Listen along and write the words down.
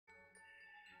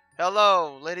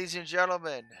Hello, ladies and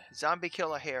gentlemen, Zombie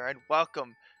Killer here, and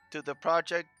welcome to the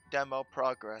Project Demo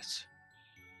Progress.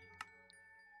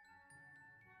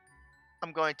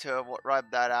 I'm going to write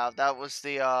that out. That was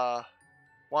the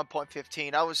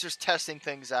 1.15. I was just testing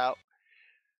things out.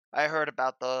 I heard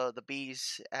about the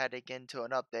bees adding into an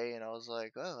update, and I was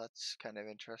like, oh, that's kind of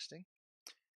interesting.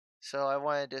 So I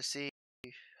wanted to see.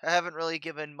 I haven't really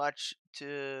given much,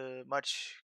 I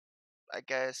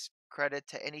guess, credit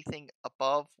to anything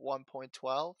above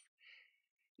 1.12.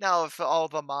 Now, if all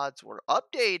the mods were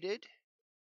updated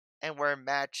and were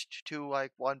matched to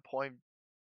like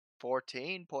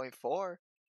 1.14.4,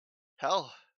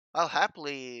 hell, I'll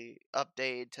happily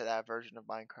update to that version of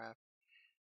Minecraft.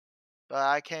 But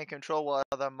I can't control what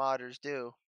other modders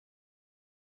do.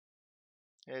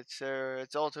 It's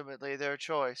ultimately their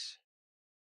choice.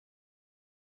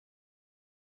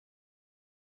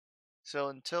 So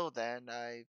until then,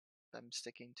 I'm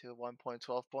sticking to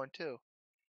 1.12.2.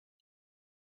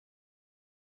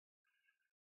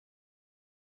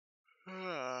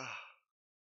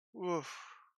 Oof.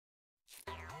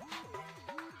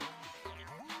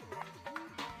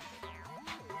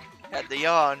 Had the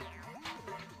yawn.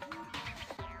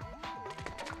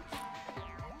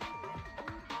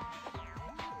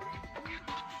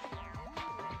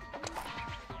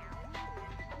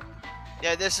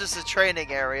 Yeah, this is the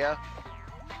training area.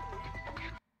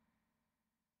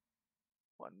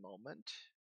 One moment.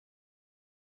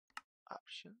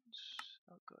 Options.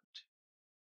 Oh, good.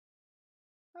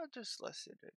 I'll just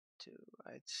listen it to,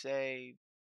 I'd say,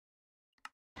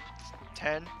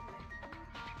 10.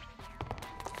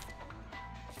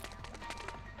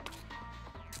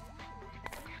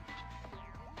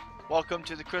 Welcome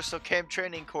to the Crystal Camp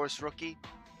training course, rookie.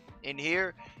 In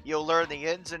here, you'll learn the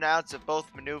ins and outs of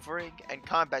both maneuvering and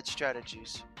combat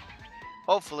strategies.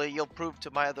 Hopefully, you'll prove to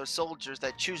my other soldiers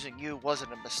that choosing you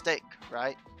wasn't a mistake,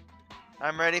 right?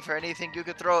 I'm ready for anything you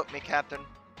could throw at me, Captain.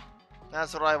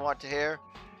 That's what I want to hear.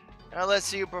 Now let's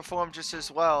see you perform just as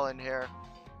well in here.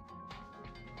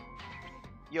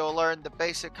 You'll learn the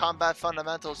basic combat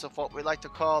fundamentals of what we like to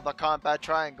call the combat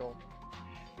triangle.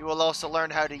 You will also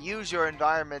learn how to use your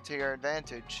environment to your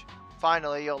advantage.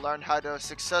 Finally, you'll learn how to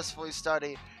successfully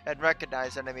study and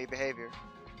recognize enemy behavior.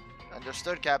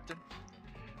 Understood, Captain.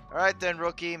 Alright then,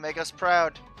 rookie, make us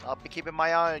proud. I'll be keeping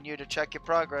my eye on you to check your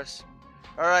progress.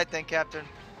 Alright then, Captain.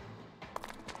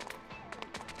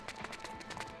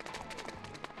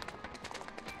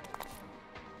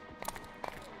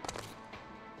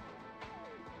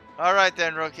 Alright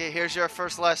then, rookie, here's your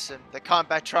first lesson, the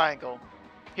combat triangle.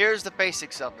 Here's the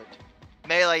basics of it.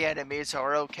 Melee enemies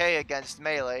are okay against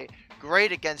melee,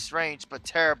 great against ranged, but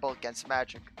terrible against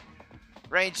magic.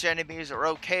 Ranged enemies are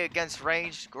okay against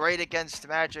ranged, great against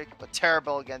magic, but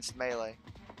terrible against melee.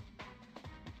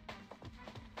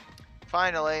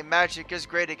 Finally, magic is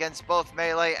great against both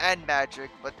melee and magic,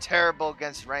 but terrible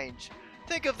against range.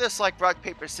 Think of this like rock,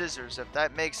 paper, scissors, if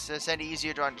that makes this any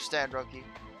easier to understand, rookie.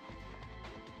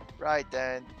 Right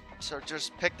then. So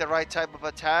just pick the right type of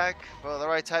attack for the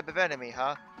right type of enemy,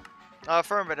 huh?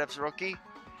 Affirmatives, rookie.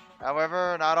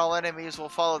 However, not all enemies will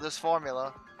follow this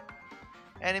formula.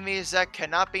 Enemies that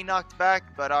cannot be knocked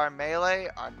back but are melee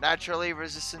are naturally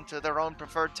resistant to their own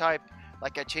preferred type,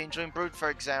 like a changeling brute for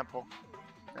example.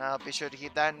 I'll be sure to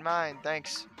keep that in mind,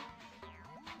 thanks.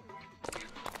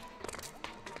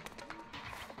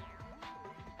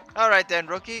 Alright then,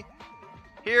 rookie.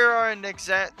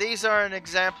 These are an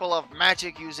example of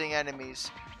magic using enemies.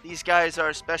 These guys are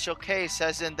a special case,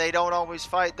 as in they don't always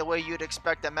fight the way you'd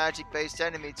expect a magic-based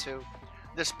enemy to,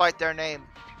 despite their name.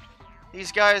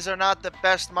 These guys are not the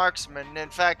best marksmen. In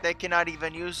fact, they cannot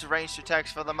even use ranged attacks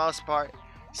for the most part,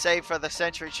 save for the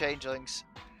sentry changelings.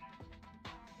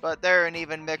 But they're an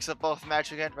even mix of both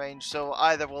magic and range, so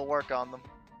either will work on them.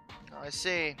 I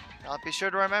see. I'll be sure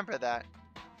to remember that.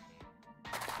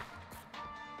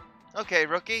 Okay,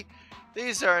 rookie.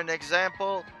 These are an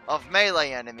example of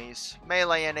melee enemies.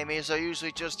 Melee enemies are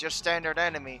usually just your standard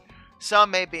enemy.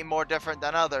 Some may be more different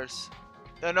than others.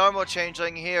 The normal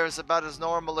changeling here is about as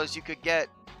normal as you could get.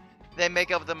 They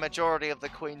make up the majority of the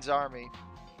Queen's army.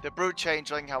 The brute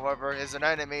changeling, however, is an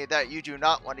enemy that you do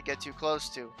not want to get too close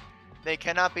to. They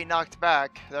cannot be knocked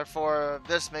back, therefore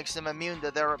this makes them immune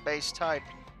to their base type.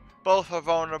 Both are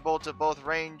vulnerable to both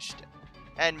ranged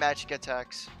and magic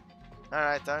attacks.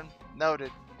 Alright then,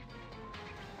 noted.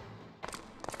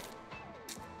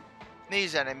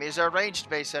 These enemies are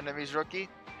ranged-based enemies, rookie.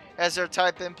 As their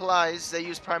type implies, they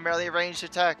use primarily ranged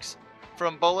attacks,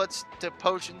 from bullets to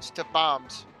potions to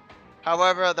bombs.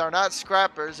 However, they're not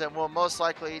scrappers and will most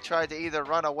likely try to either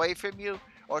run away from you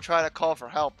or try to call for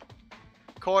help.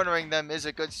 Cornering them is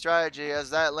a good strategy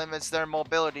as that limits their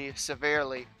mobility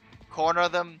severely. Corner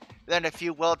them, then a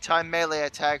few well-timed melee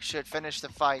attacks should finish the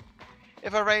fight.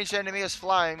 If a ranged enemy is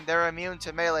flying, they're immune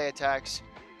to melee attacks.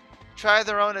 Try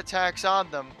their own attacks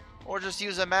on them, or just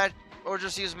use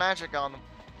magic on them.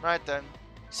 Right then.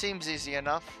 Seems easy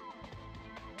enough.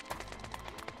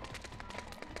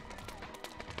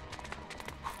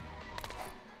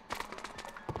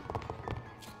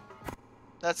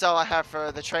 That's all I have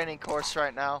for the training course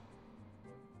right now.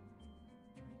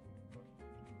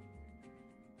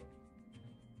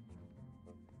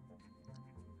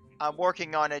 I'm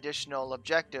working on additional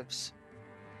objectives.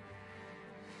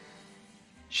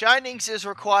 Shinings is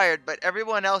required, but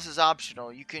everyone else is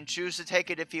optional. You can choose to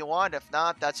take it if you want. If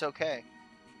not, that's okay.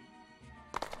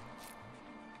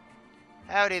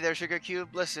 Howdy there, Sugar Cube.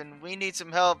 Listen, we need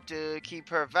some help to keep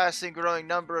her vastly growing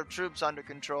number of troops under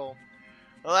control.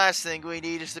 The last thing we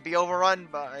need is to be overrun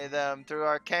by them through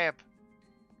our camp.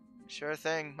 Sure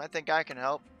thing. I think I can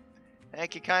help.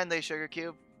 Thank you kindly, Sugar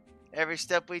Cube. Every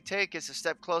step we take is a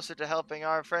step closer to helping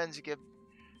our friends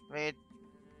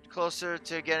closer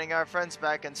to getting our friends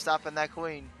back and stopping that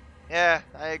queen. Yeah,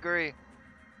 I agree.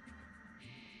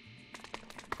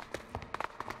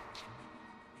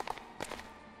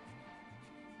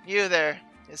 You there.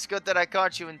 It's good that I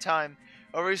caught you in time.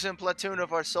 A recent platoon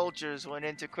of our soldiers went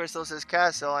into Crystal's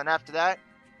castle, and after that,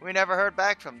 we never heard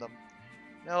back from them.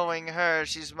 Knowing her,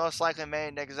 she's most likely made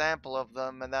an example of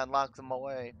them and then locked them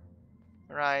away.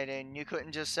 Right, and you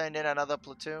couldn't just send in another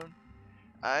platoon?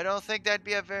 I don't think that'd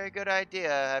be a very good idea,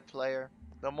 head player.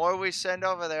 The more we send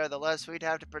over there, the less we'd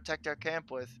have to protect our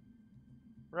camp with.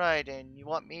 Right, and you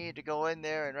want me to go in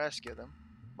there and rescue them?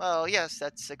 Well, yes,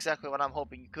 that's exactly what I'm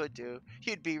hoping you could do.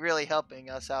 You'd be really helping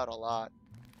us out a lot.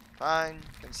 Fine,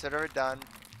 consider it done.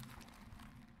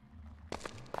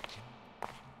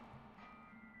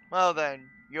 Well then,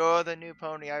 you're the new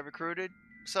pony I recruited?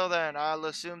 So then, I'll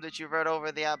assume that you've read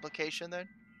over the application then?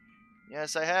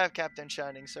 Yes, I have, Captain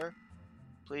Shining, sir.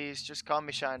 Please, just call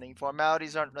me Shining.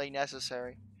 Formalities aren't really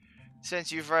necessary.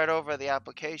 Since you've read over the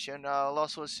application, I'll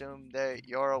also assume that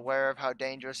you're aware of how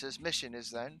dangerous this mission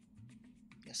is then.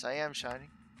 Yes, I am,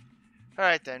 Shining.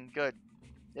 Alright then, good.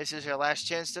 This is your last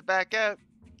chance to back out.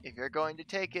 If you're going to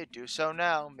take it, do so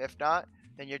now. If not,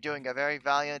 then you're doing a very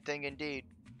valiant thing indeed.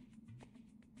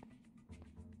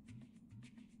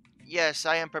 Yes,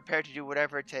 I am prepared to do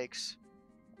whatever it takes.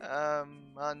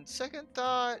 On second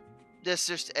thought, this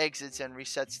just exits and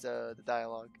resets the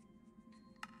dialogue.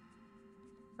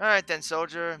 Alright then,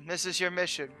 soldier. This is your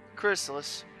mission.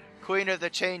 Chrysalis, Queen of the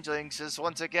Changelings, is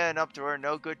once again up to her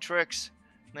no good tricks.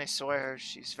 I swear,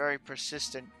 she's very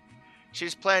persistent.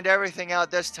 She's planned everything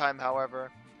out this time,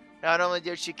 however. Not only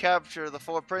did she capture the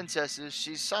 4 princesses,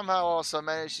 she somehow also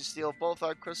managed to steal both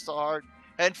our Crystal Heart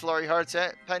and Flurry Heart's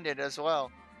pendant as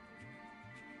well.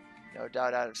 No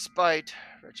doubt out of spite,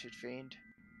 wretched fiend.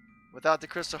 Without the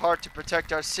Crystal Heart to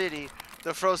protect our city,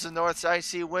 the frozen North's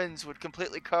icy winds would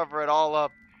completely cover it all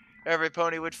up. Every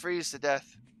pony would freeze to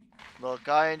death. Look,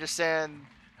 I understand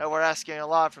that we're asking a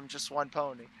lot from just one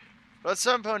pony, but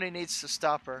some pony needs to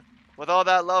stop her. With all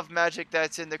that love magic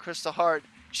that's in the Crystal Heart,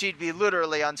 she'd be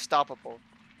literally unstoppable.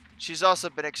 She's also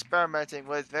been experimenting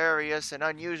with various and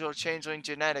unusual changeling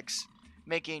genetics,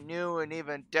 making new and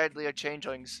even deadlier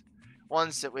changelings,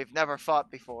 ones that we've never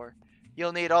fought before.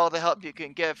 You'll need all the help you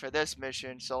can get for this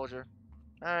mission, soldier.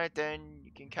 Alright then,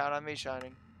 you can count on me,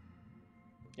 Shining.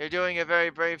 You're doing a very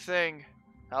brave thing,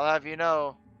 I'll have you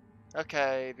know.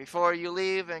 Okay, before you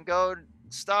leave and go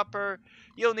stop her,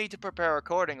 you'll need to prepare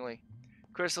accordingly.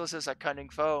 Chrysalis is a cunning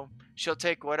foe. She'll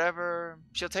take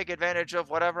advantage of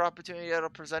whatever opportunity that'll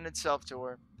present itself to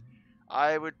her.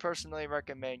 I would personally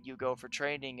recommend you go for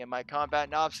training in my combat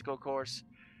and obstacle course,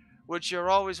 which you're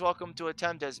always welcome to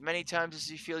attempt as many times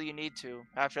as you feel you need to.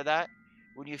 After that,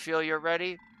 when you feel you're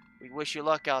ready, we wish you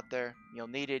luck out there. You'll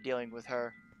need it dealing with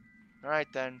her. Alright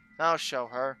then, I'll show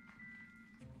her.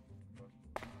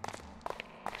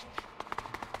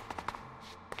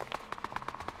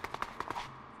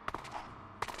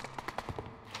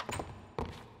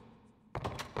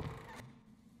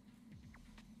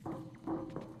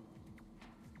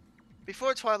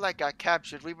 Before Twilight got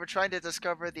captured, we were trying to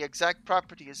discover the exact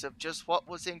properties of just what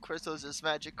was in Crystal's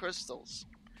magic crystals.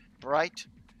 Bright,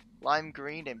 lime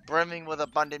green, and brimming with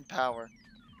abundant power.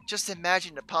 Just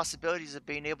imagine the possibilities of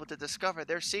being able to discover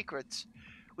their secrets.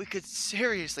 We could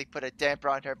seriously put a damper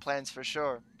on her plans for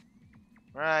sure.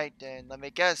 Right, and let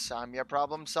me guess, I'm your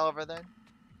problem solver then?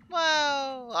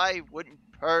 Well, I wouldn't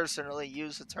personally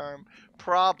use the term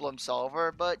problem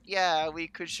solver, but yeah, we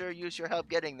could sure use your help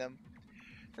getting them.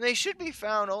 And they should be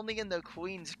found only in the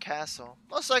Queen's castle,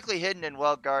 most likely hidden and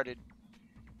well guarded.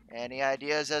 Any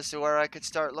ideas as to where I could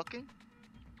start looking?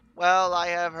 Well, I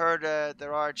have heard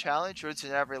there are challenge routes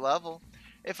in every level.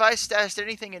 If I stashed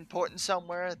anything important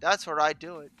somewhere, that's where I'd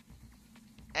do it.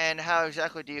 And how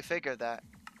exactly do you figure that?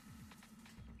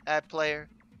 Ad player,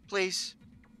 please,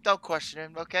 don't question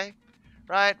him, okay?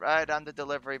 Right, I'm the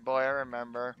delivery boy, I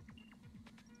remember.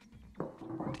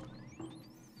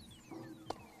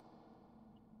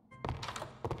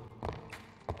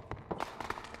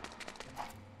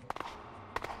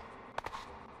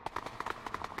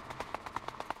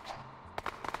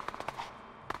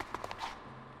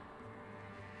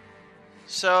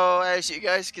 So, as you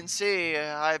guys can see,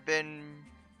 I've been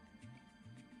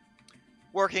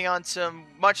working on some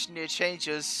much needed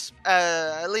changes.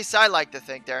 At least I like to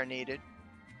think they're needed.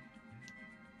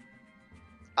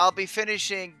 I'll be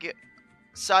finishing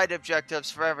side objectives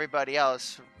for everybody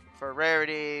else. For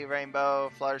Rarity,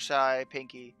 Rainbow, Fluttershy,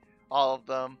 Pinky, all of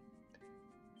them.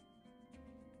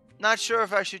 Not sure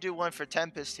if I should do one for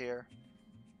Tempest here.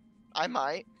 I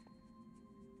might.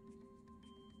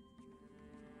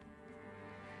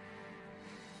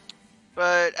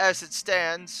 But as it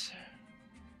stands,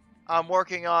 I'm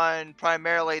working on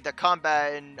primarily the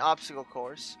combat and obstacle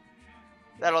course.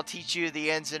 That'll teach you the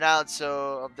ins and outs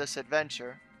of this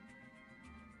adventure.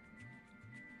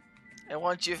 And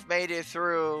once you've made it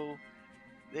through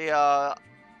the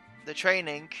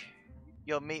training,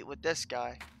 you'll meet with this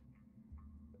guy.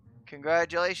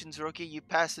 Congratulations, rookie. You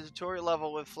passed the tutorial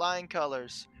level with flying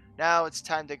colors. Now it's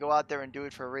time to go out there and do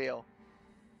it for real.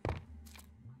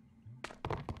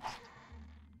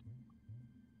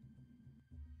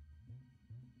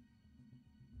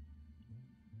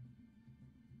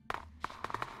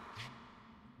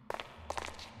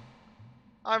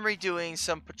 I'm redoing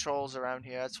some patrols around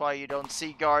here. That's why you don't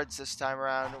see guards this time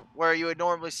around, where you would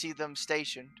normally see them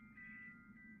stationed.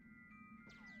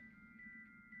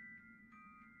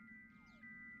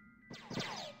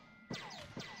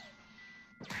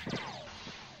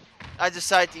 I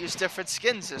decided to use different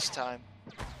skins this time.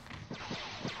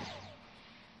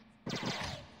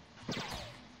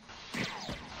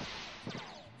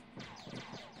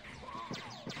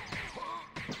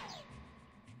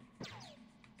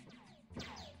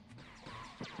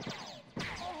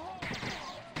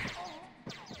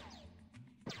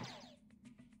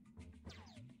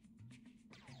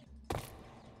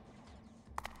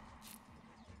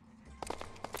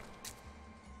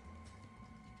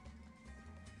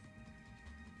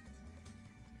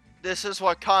 This is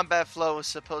what combat flow is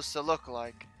supposed to look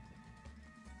like.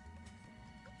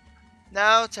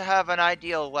 Now to have an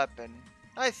ideal weapon.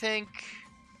 I think...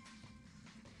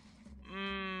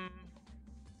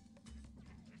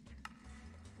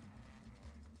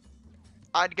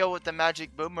 I'd go with the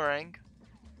magic boomerang.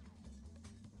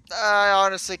 I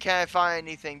honestly can't find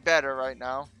anything better right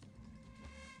now.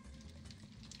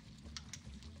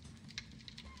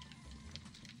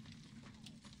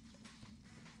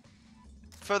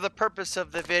 For the purpose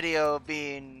of the video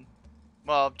being,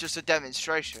 well, just a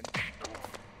demonstration.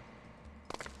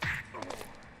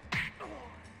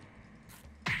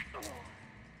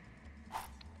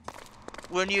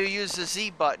 When you use the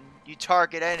Z button, you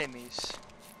target enemies.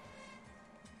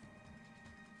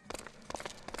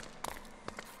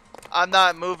 I'm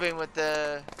not moving with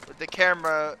the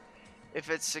camera if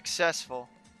it's successful.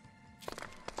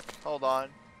 Hold on.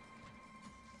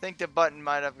 I think the button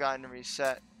might have gotten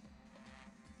reset.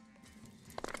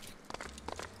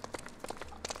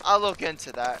 I'll look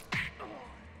into that.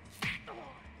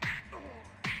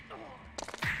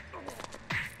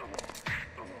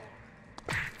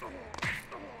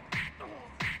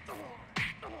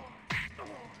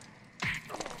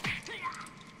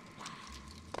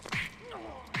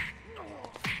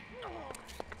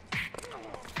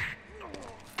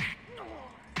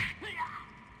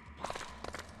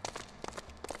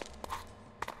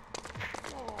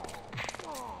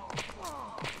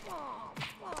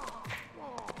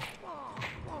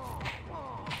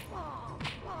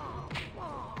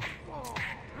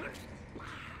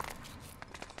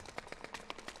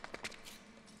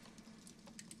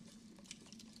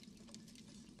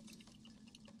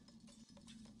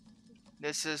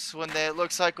 This is when it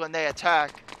looks like when they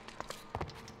attack.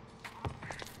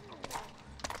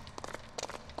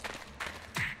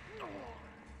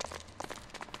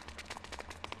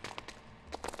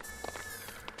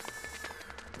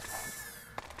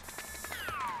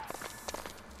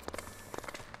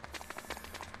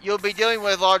 You'll be dealing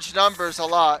with large numbers a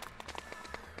lot.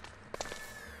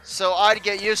 So I'd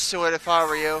get used to it if I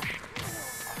were you.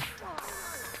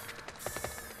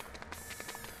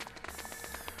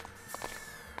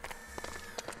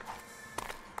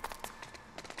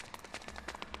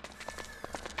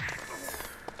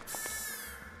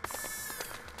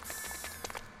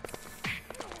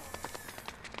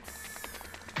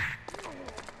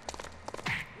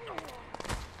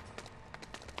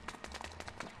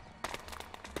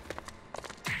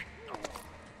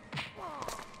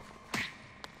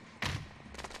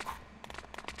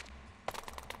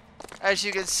 As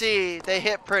you can see, they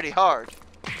hit pretty hard.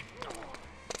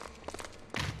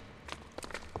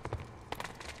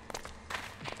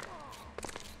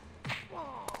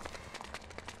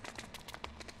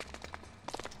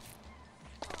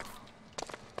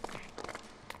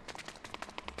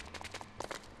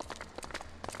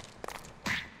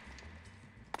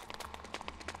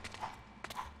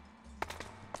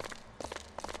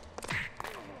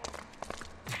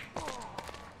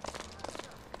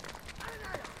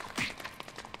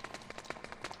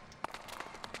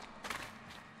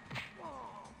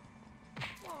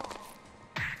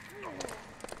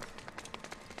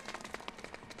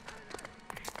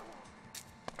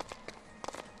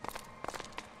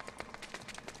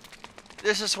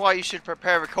 This is why you should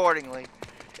prepare accordingly.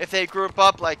 If they group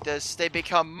up like this, they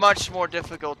become much more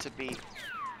difficult to beat.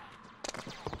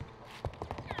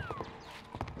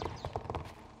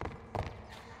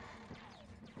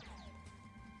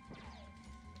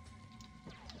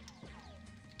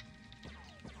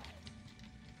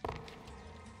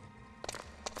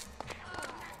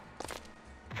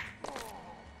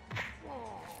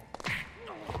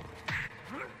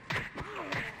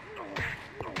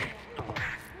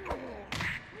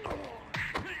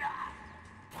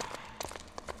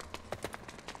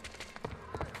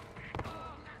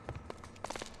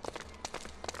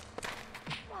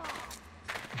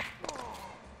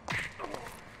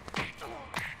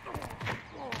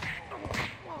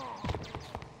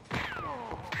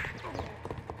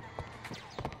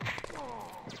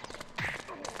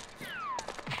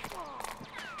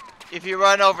 If you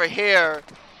run over here,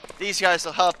 these guys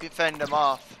will help you fend them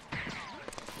off.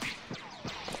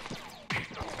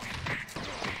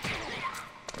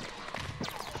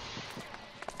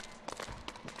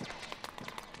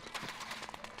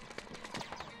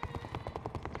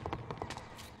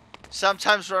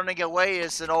 Sometimes running away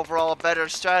is an overall better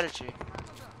strategy.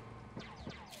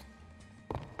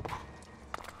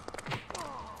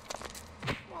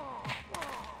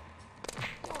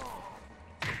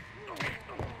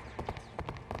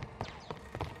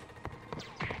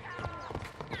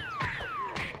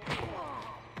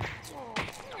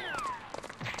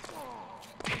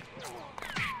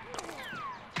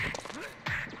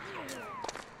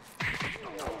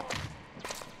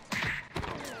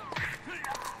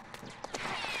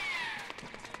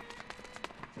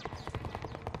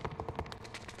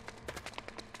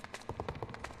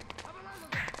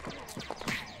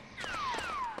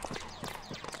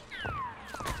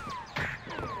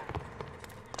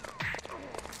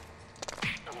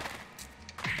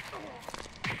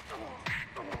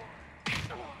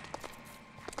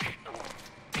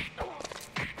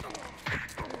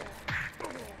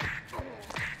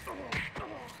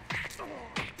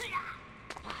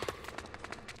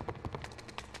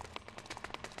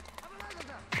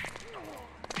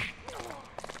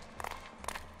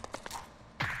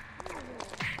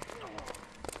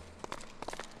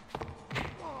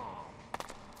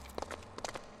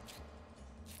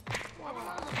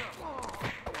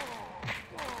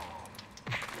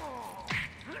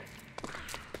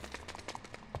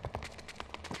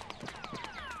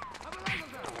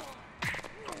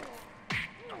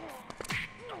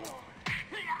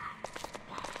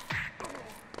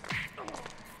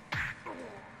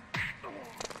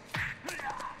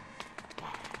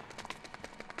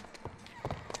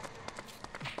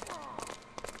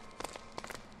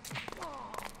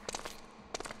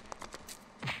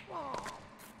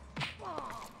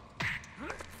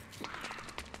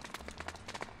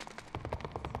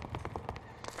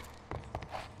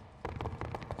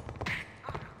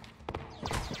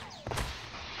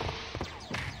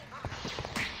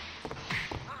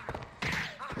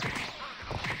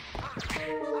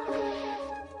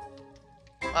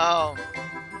 Oh.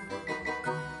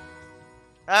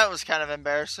 That was kind of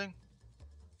embarrassing.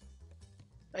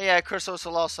 But yeah, Chrysos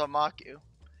will also mock you.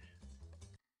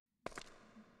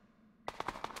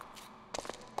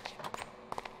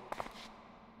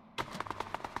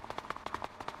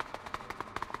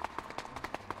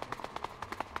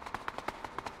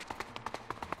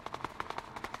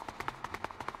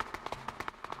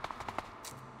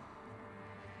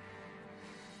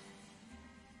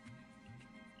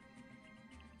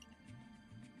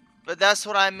 But that's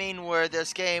what I mean where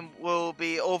this game will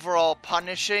be overall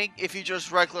punishing if you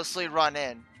just recklessly run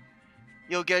in.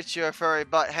 You'll get your furry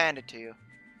butt handed to you.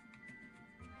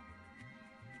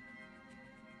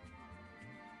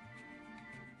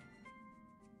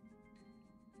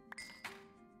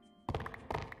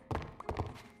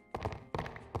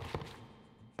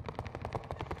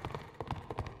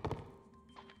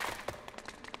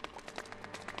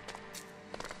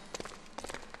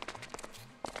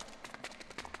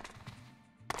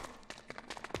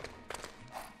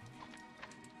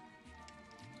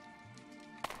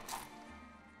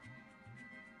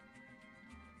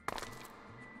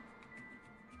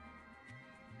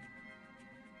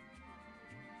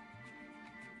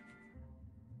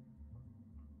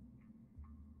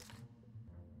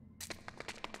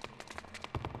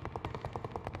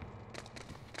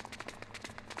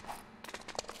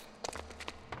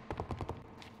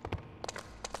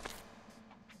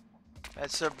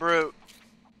 That's a brute.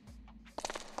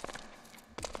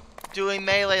 Doing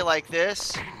melee like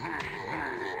this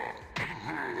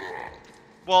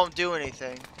won't do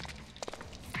anything.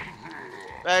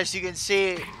 But as you can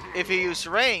see, if you use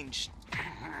ranged,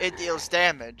 it deals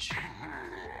damage.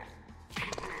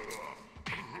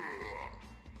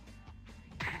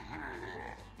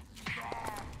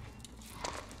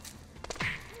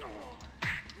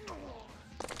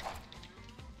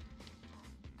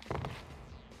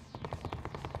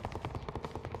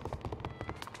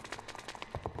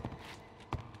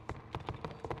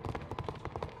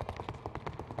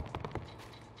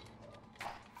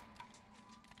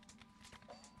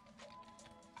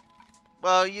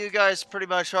 Well, you guys pretty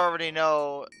much already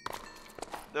know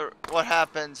what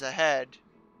happens ahead.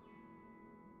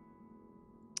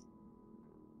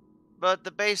 But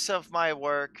the base of my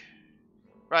work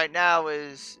right now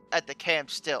is at the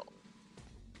camp still.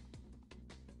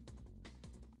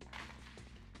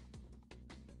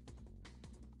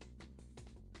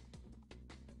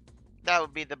 That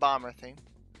would be the bomber theme.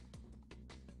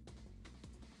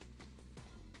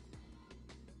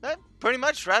 That pretty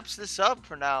much wraps this up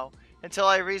for now, until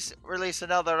I release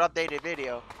another updated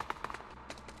video.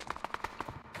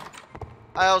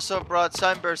 I also brought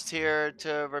Sunburst here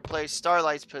to replace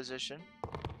Starlight's position.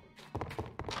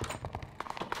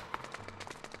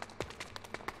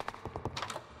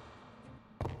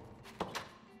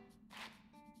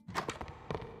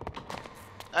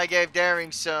 I gave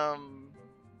Daring some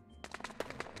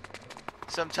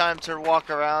time to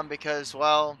walk around because,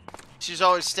 well, she's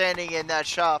always standing in that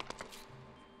shop.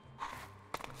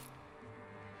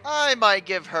 I might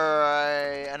give her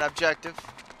an objective.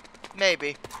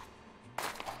 Maybe.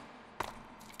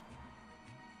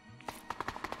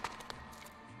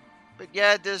 But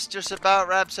yeah, this just about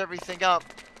wraps everything up.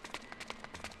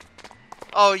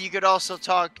 Oh, you could also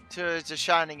talk to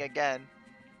Shining again.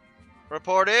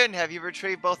 Report in. Have you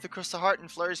retrieved both the Crystal Heart and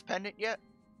Flurry's pendant yet?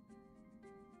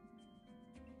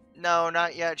 No,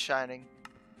 not yet, Shining.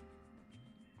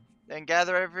 Then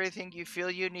gather everything you feel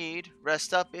you need,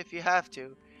 rest up if you have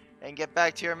to, and get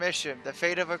back to your mission. The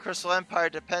fate of a Crystal Empire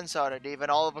depends on it,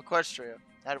 even all of Equestria.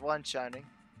 At once, Shining.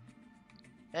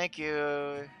 Thank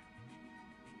you.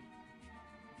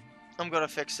 I'm gonna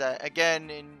fix that.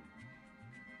 Again,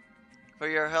 for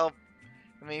your help,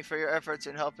 for your efforts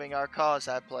in helping our cause,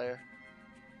 that player.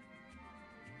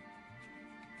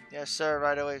 Yes, sir,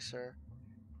 right away, sir.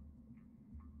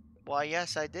 Why,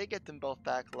 yes, I did get them both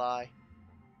back, lie.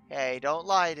 Hey, don't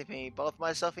lie to me. Both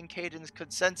myself and Cadence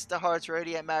could sense the heart's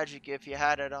radiant magic if you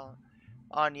had it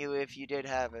on you if you did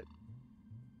have it.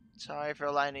 Sorry for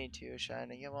lying to you,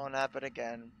 Shining. It won't happen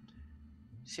again.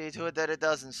 See to it that it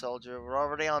doesn't, soldier. We're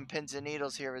already on pins and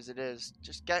needles here as it is.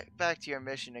 Just get back to your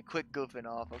mission and quit goofing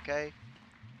off, okay?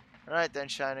 Alright then,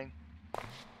 Shining.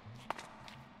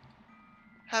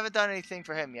 Haven't done anything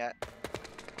for him yet.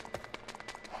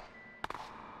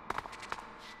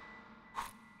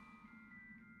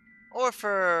 Or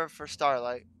for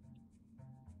Starlight.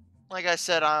 Like I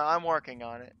said, I'm working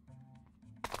on it.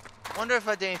 Wonder if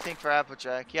I did anything for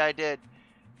Applejack. Yeah, I did.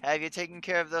 Have you taken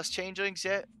care of those changelings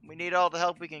yet? We need all the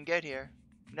help we can get here.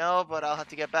 No, but I'll have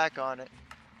to get back on it.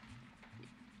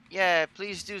 Yeah,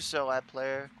 please do so, App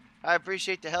Player. I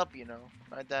appreciate the help, you know.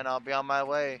 Right then, I'll be on my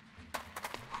way.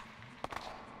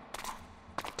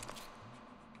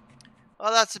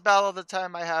 Well, that's about all the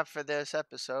time I have for this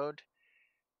episode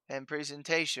and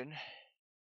presentation.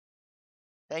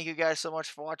 Thank you guys so much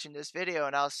for watching this video,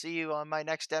 and I'll see you on my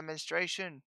next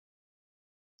demonstration.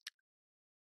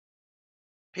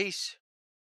 Peace.